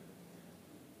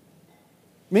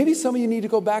 Maybe some of you need to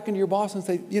go back into your boss and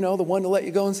say, the one to let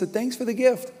you go, and say, thanks for the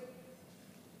gift.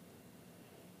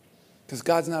 Because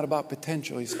God's not about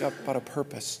potential, He's about a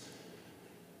purpose.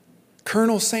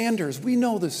 Colonel Sanders, we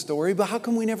know this story, but how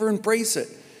come we never embrace it?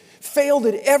 Failed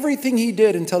at everything he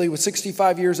did until he was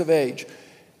 65 years of age.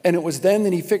 And it was then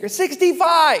that he figured,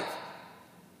 65!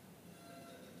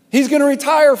 He's going to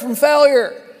retire from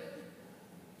failure.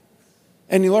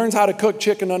 And he learns how to cook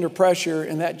chicken under pressure,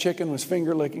 and that chicken was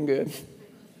finger licking good.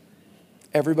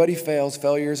 Everybody fails.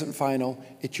 Failure isn't final.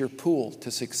 It's your pool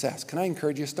to success. Can I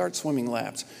encourage you? Start swimming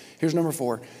laps. Here's number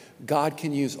 4. God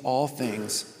can use all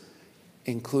things,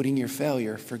 including your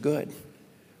failure, for good.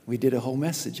 We did a whole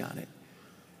message on it.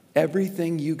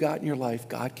 Everything you got in your life,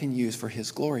 God can use for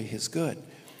His glory, His good.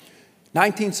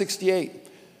 1968,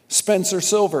 Spencer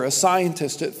Silver, a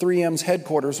scientist at 3M's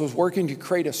headquarters, was working to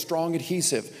create a strong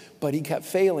adhesive, but he kept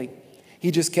failing.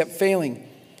 He just kept failing.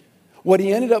 What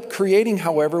he ended up creating,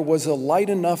 however, was a light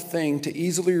enough thing to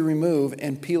easily remove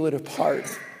and peel it apart.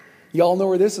 Y'all know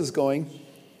where this is going,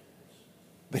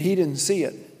 but he didn't see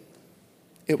it.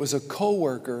 It was a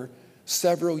coworker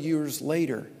several years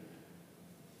later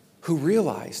who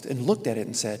realized and looked at it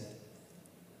and said,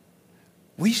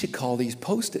 we should call these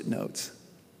Post-it notes.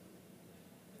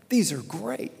 These are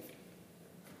great.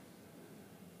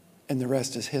 And the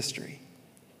rest is history.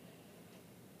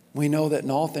 We know that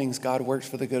in all things, God works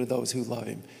for the good of those who love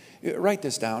Him. Write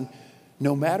this down.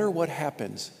 No matter what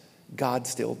happens, God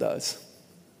still does.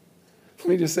 Let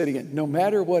me just say it again. No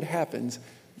matter what happens,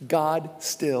 God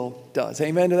still does.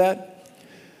 Amen to that?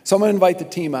 So I'm going to invite the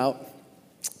team out.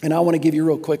 And I want to give you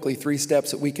real quickly 3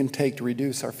 steps that we can take to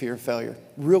reduce our fear of failure.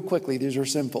 Real quickly, these are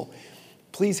simple.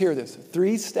 Please hear this.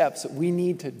 3 steps that we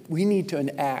need to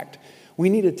enact. We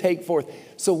need to take forth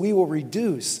so we will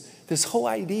reduce this whole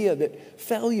idea that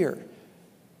failure,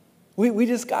 we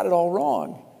just got it all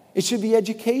wrong. It should be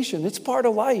education. It's part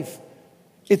of life.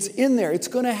 It's in there. It's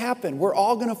going to happen. We're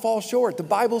all going to fall short. The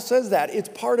Bible says that. It's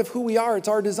part of who we are. It's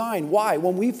our design. Why?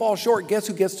 When we fall short, guess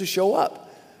who gets to show up?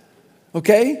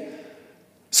 Okay?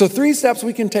 So 3 steps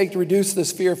we can take to reduce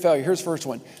this fear of failure. Here's the first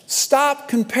one. Stop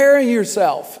comparing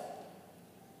yourself.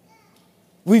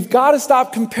 We've got to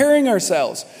stop comparing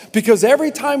ourselves, because every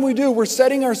time we do, we're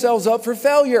setting ourselves up for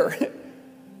failure.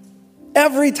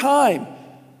 Every time.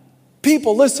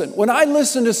 People, listen, when I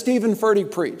listen to Stephen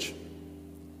Furtick preach,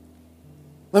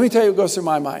 let me tell you what goes through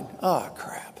my mind. Oh,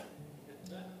 crap.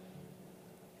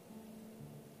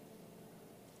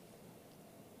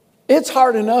 It's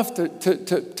hard enough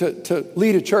to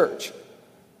lead a church.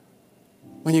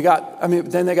 When you got,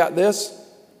 then they got this.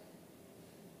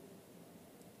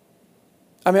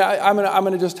 I'm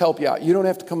going to just help you out. You don't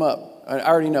have to come up. I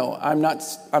already know. I'm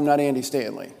not Andy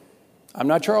Stanley. I'm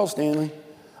not Charles Stanley.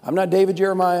 I'm not David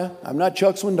Jeremiah. I'm not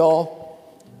Chuck Swindoll.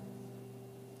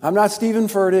 I'm not Stephen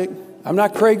Furtick. I'm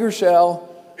not Craig Rochelle.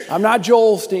 I'm not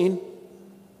Joel Osteen.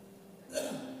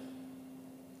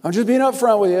 I'm just being up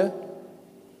front with you.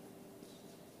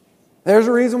 There's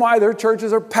a reason why their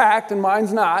churches are packed and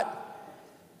mine's not.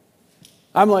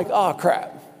 I'm like, oh,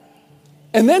 crap.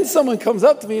 And then someone comes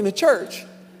up to me in the church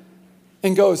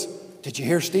and goes, did you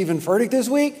hear Stephen Furtick this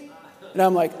week? And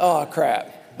I'm like, oh,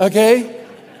 crap. Okay?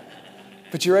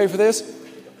 But you ready for this?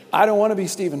 I don't want to be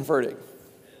Stephen Furtick.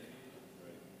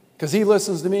 Because he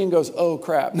listens to me and goes, oh,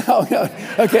 crap. No,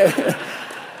 okay.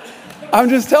 I'm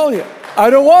just telling you. I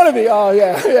don't want to be. Oh,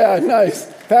 yeah,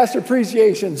 nice. Pastor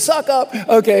appreciation. Suck up.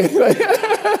 Okay.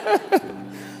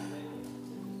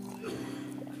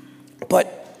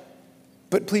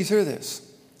 But please hear this.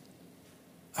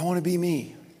 I want to be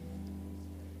me.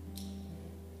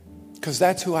 Because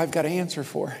that's who I've got to answer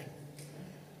for.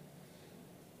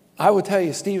 I will tell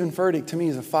you, Stephen Furtick to me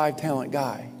is a 5-talent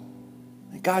guy.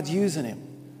 God's using him.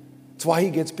 That's why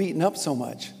he gets beaten up so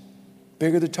much.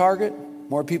 Bigger the target,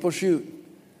 more people shoot.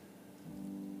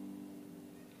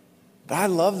 But I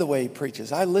love the way he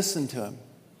preaches. I listen to him.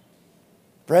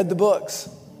 Read the books.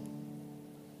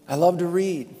 I love to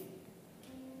read.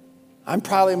 I'm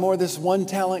probably more this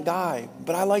 1-talent guy,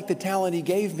 but I like the talent he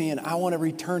gave me and I want to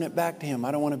return it back to him.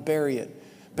 I don't want to bury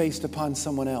it based upon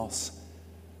someone else.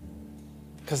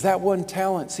 Because that 1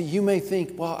 talent, see, you may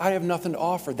think, well, I have nothing to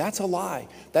offer. That's a lie.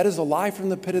 That is a lie from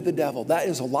the pit of the devil. That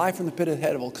is a lie from the pit of the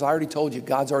devil, because I already told you,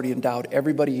 God's already endowed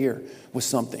everybody here with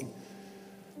something.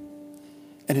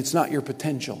 And it's not your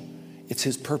potential. It's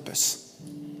his purpose.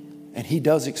 And he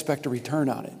does expect a return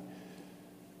on it.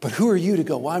 But who are you to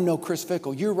go, well, I'm no Chris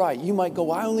Fickle. You're right. You might go,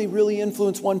 well, I only really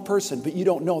influence one person, but you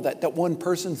don't know that one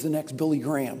person's the next Billy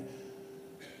Graham.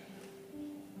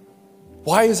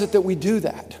 Why is it that we do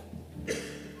that?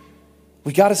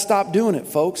 We got to stop doing it,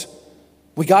 folks.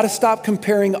 We got to stop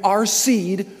comparing our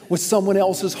seed with someone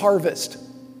else's harvest.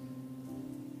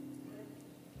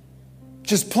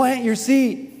 Just plant your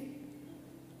seed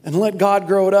and let God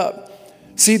grow it up.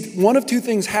 See, one of 2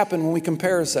 things happen when we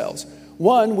compare ourselves.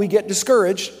 One, we get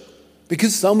discouraged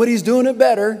because somebody's doing it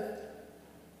better.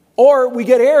 Or we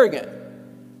get arrogant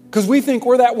because we think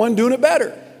we're that one doing it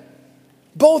better.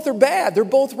 Both are bad. They're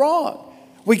both wrong.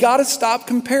 We got to stop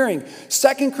comparing.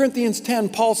 2 Corinthians 10,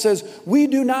 Paul says, we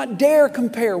do not dare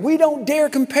compare. We don't dare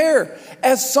compare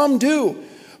as some do.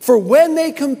 For when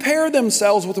they compare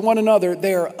themselves with one another,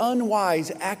 they are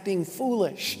unwise, acting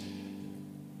foolish.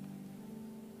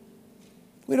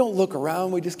 We don't look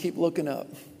around. We just keep looking up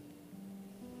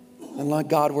and let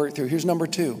God work through. Here's number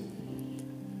 2.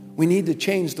 We need to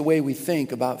change the way we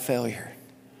think about failure.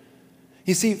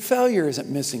 You see, failure isn't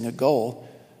missing a goal.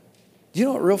 Do you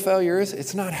know what real failure is?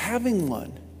 It's not having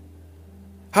one.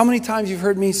 How many times you've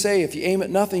heard me say, if you aim at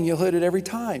nothing, you'll hit it every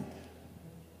time.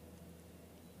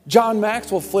 John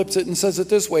Maxwell flips it and says it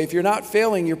this way: if you're not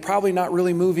failing, you're probably not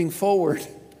really moving forward.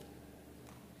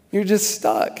 You're just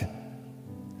stuck.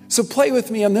 So play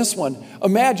with me on this one.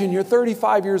 Imagine you're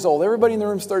 35 years old. Everybody in the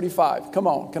room's 35. Come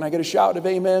on. Can I get a shout of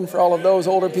amen for all of those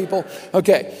older people?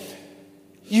 Okay.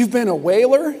 You've been a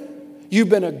whaler. You've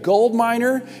been a gold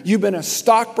miner. You've been a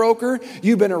stockbroker.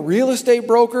 You've been a real estate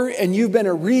broker. And you've been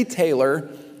a retailer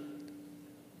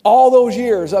all those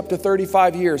years, up to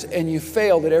 35 years. And you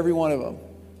failed at every one of them.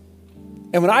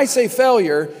 And when I say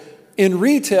failure, in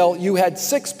retail, you had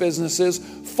 6 businesses.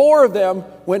 4 of them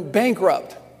went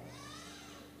bankrupt.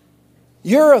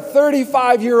 You're a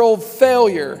 35-year-old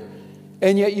failure,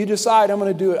 and yet you decide, I'm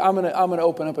going to do it. I'm going to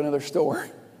open up another store.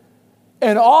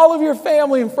 And all of your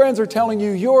family and friends are telling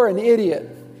you you're an idiot.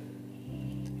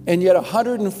 And yet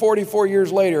 144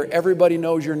 years later, everybody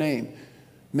knows your name.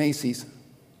 Macy's.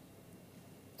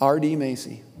 R.D.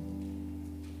 Macy.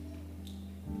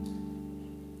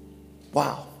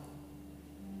 Wow.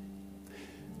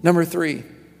 Number 3.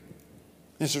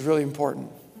 This is really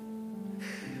important.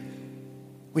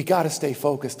 We got to stay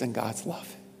focused in God's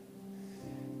love.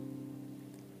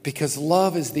 Because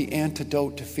love is the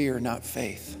antidote to fear, not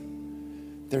faith.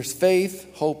 There's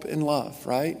faith, hope, and love,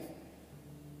 right?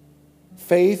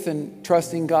 Faith and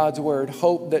trusting God's word.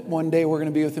 Hope that one day we're going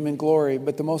to be with him in glory.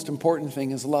 But the most important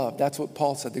thing is love. That's what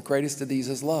Paul said. The greatest of these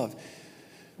is love.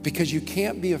 Because you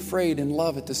can't be afraid and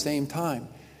love at the same time.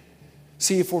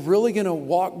 See, if we're really going to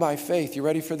walk by faith, you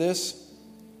ready for this?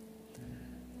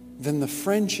 Then the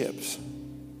friendships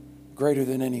greater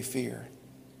than any fear.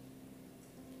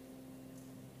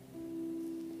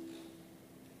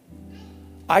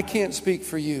 I can't speak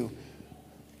for you.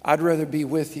 I'd rather be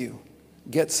with you,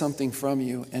 get something from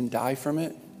you, and die from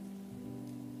it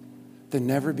than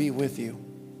never be with you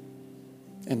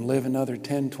and live another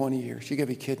 10, 20 years. You got to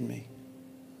be kidding me.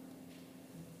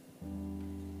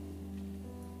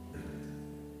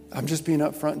 I'm just being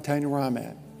upfront and telling you where I'm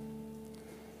at.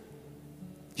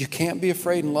 You can't be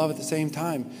afraid and love at the same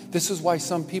time. This is why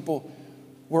some people,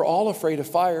 we're all afraid of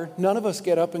fire. None of us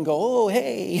get up and go, oh,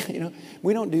 hey.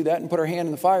 We don't do that and put our hand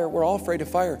in the fire. We're all afraid of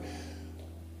fire.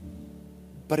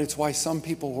 But it's why some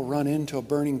people will run into a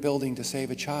burning building to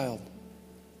save a child.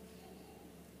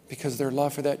 Because their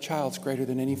love for that child is greater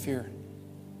than any fear.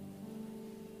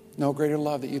 No greater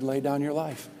love that you'd lay down your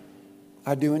life.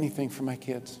 I'd do anything for my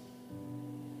kids.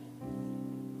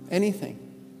 Anything.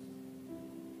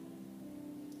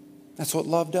 That's what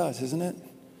love does, isn't it?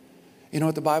 You know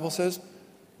what the Bible says?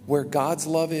 Where God's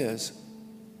love is,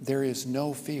 there is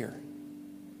no fear.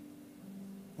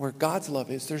 Where God's love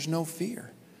is, there's no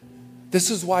fear. This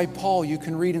is why Paul, you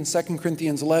can read in 2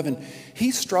 Corinthians 11,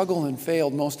 he struggled and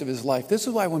failed most of his life. This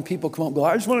is why when people come up and go,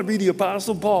 I just want to be the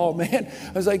Apostle Paul, man.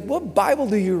 I was like, what Bible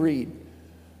do you read?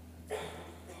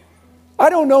 I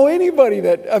don't know anybody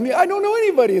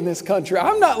in this country.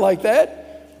 I'm not like that.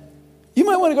 You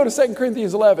might want to go to 2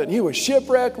 Corinthians 11. He was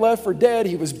shipwrecked, left for dead.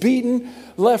 He was beaten,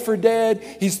 left for dead.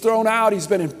 He's thrown out. He's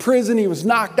been in prison. He was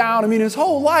knocked down. I mean, his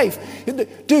whole life.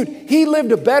 Dude, he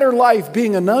lived a better life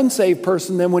being an unsaved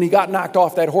person than when he got knocked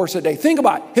off that horse that day. Think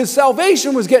about it. His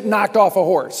salvation was getting knocked off a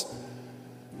horse.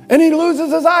 And he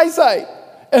loses his eyesight.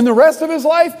 And the rest of his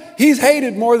life, he's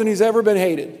hated more than he's ever been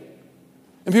hated.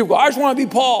 And people go, I just want to be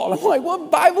Paul. And I'm like,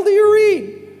 what Bible do you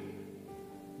read?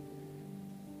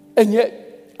 And yet,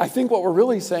 I think what we're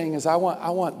really saying is I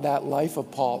want that life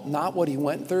of Paul, not what he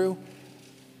went through.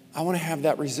 I want to have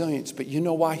that resilience. But you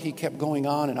know why he kept going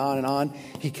on and on and on?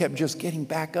 He kept just getting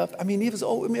back up. I mean,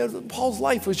 Paul's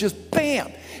life was just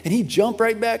bam. And he jumped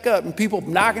right back up. And people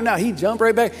knocking him out. He jumped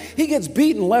right back. He gets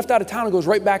beaten, left out of town, and goes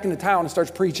right back into town and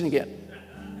starts preaching again.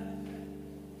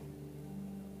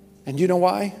 And you know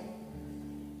why?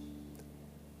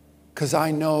 Because I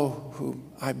know who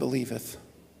I believeth.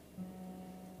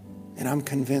 And I'm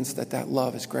convinced that that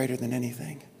love is greater than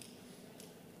anything.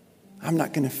 I'm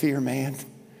not going to fear man.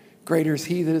 Greater is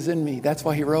he that is in me. That's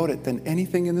why he wrote it, than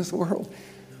anything in this world.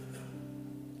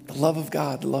 The love of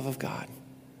God, the love of God.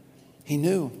 He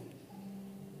knew.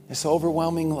 This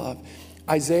overwhelming love.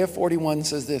 Isaiah 41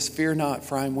 says this, fear not,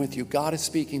 for I am with you. God is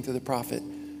speaking to the prophet.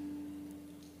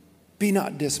 Be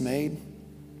not dismayed.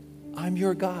 I'm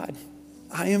your God.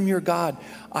 I am your God.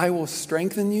 I will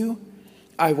strengthen you.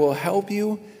 I will help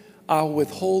you. I'll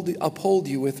uphold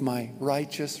you with my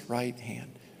righteous right hand.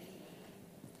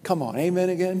 Come on, amen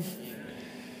again?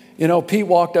 You know, Pete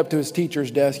walked up to his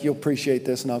teacher's desk. You'll appreciate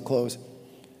this, and I'll close.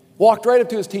 Walked right up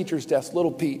to his teacher's desk,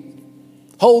 little Pete,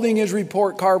 holding his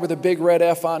report card with a big red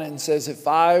F on it and says, if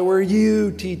I were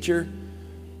you, teacher,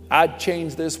 I'd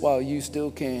change this while you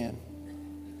still can.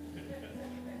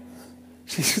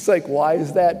 She's like, why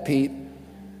is that, Pete?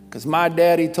 Because my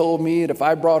daddy told me that if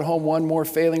I brought home one more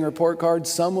failing report card,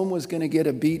 someone was going to get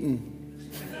a beating.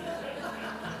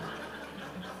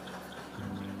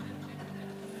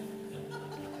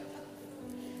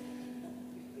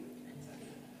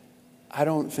 I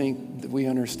don't think that we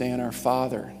understand our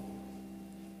Father.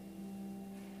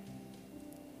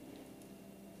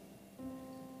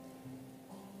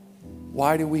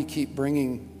 Why do we keep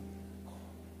bringing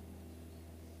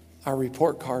our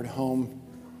report card home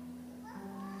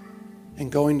and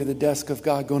going to the desk of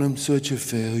God going, I'm such a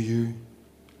failure?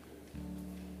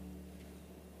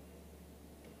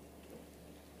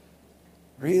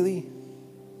 Really?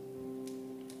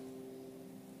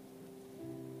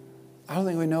 I don't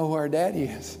think we know who our daddy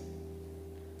is.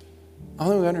 I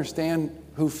don't think we understand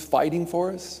who's fighting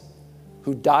for us,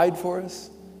 who died for us.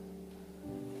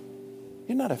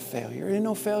 You're not a failure. There's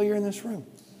no failure in this room.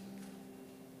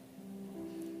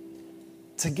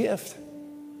 It's a gift.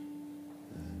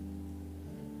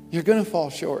 You're going to fall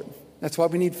short. That's why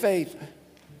we need faith.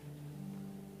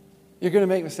 You're going to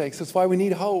make mistakes. That's why we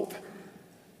need hope.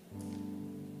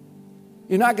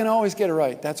 You're not going to always get it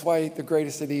right. That's why the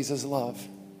greatest of these is love.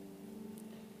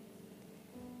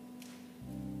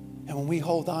 And when we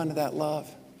hold on to that love,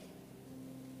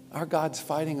 our God's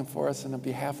fighting for us on a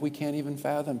behalf we can't even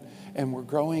fathom. And we're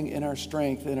growing in our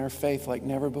strength, in our faith like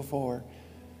never before.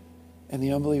 And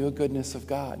the unbelievable goodness of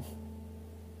God.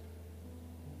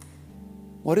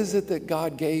 What is it that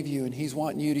God gave you and he's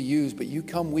wanting you to use, but you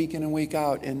come week in and week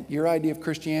out, and your idea of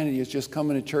Christianity is just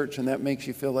coming to church, and that makes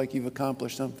you feel like you've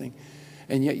accomplished something.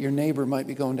 And yet your neighbor might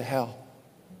be going to hell,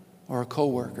 or a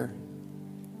coworker.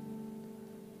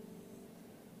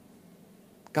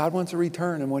 God wants a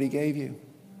return on what he gave you.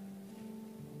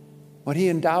 What he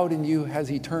endowed in you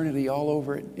has eternity all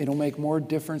over it. It'll make more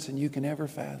difference than you can ever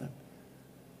fathom.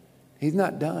 He's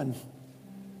not done.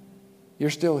 You're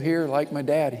still here like my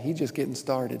dad. He's just getting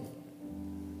started.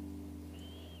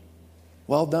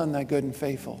 Well done, thy good and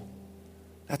faithful.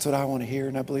 That's what I want to hear,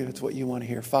 and I believe it's what you want to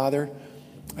hear. Father,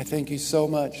 I thank you so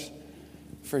much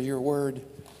for your word,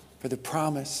 for the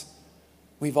promise.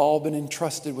 We've all been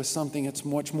entrusted with something that's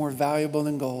much more valuable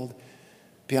than gold.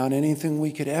 beyond anything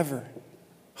we could ever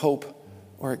hope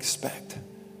or expect.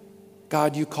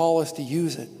 God, you call us to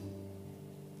use it.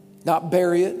 Not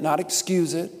bury it, not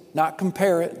excuse it, not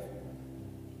compare it.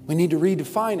 We need to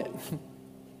redefine it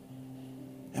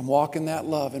and walk in that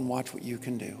love and watch what you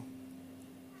can do.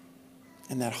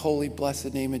 In that holy,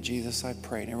 blessed name of Jesus, I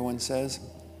pray. And everyone says,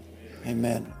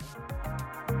 amen.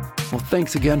 Well,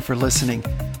 thanks again for listening.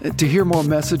 To hear more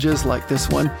messages like this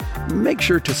one, make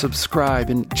sure to subscribe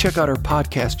and check out our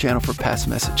podcast channel for past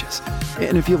messages.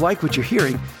 And if you like what you're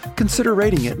hearing, consider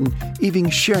rating it and even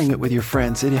sharing it with your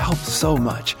friends. It helps so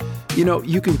much. You know,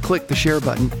 you can click the share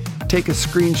button, take a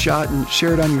screenshot and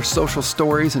share it on your social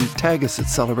stories and tag us at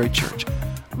Celebrate Church.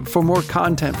 For more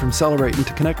content from Celebrate and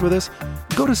to connect with us,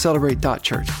 go to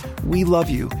celebrate.church. We love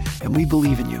you and we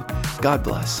believe in you. God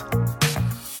bless.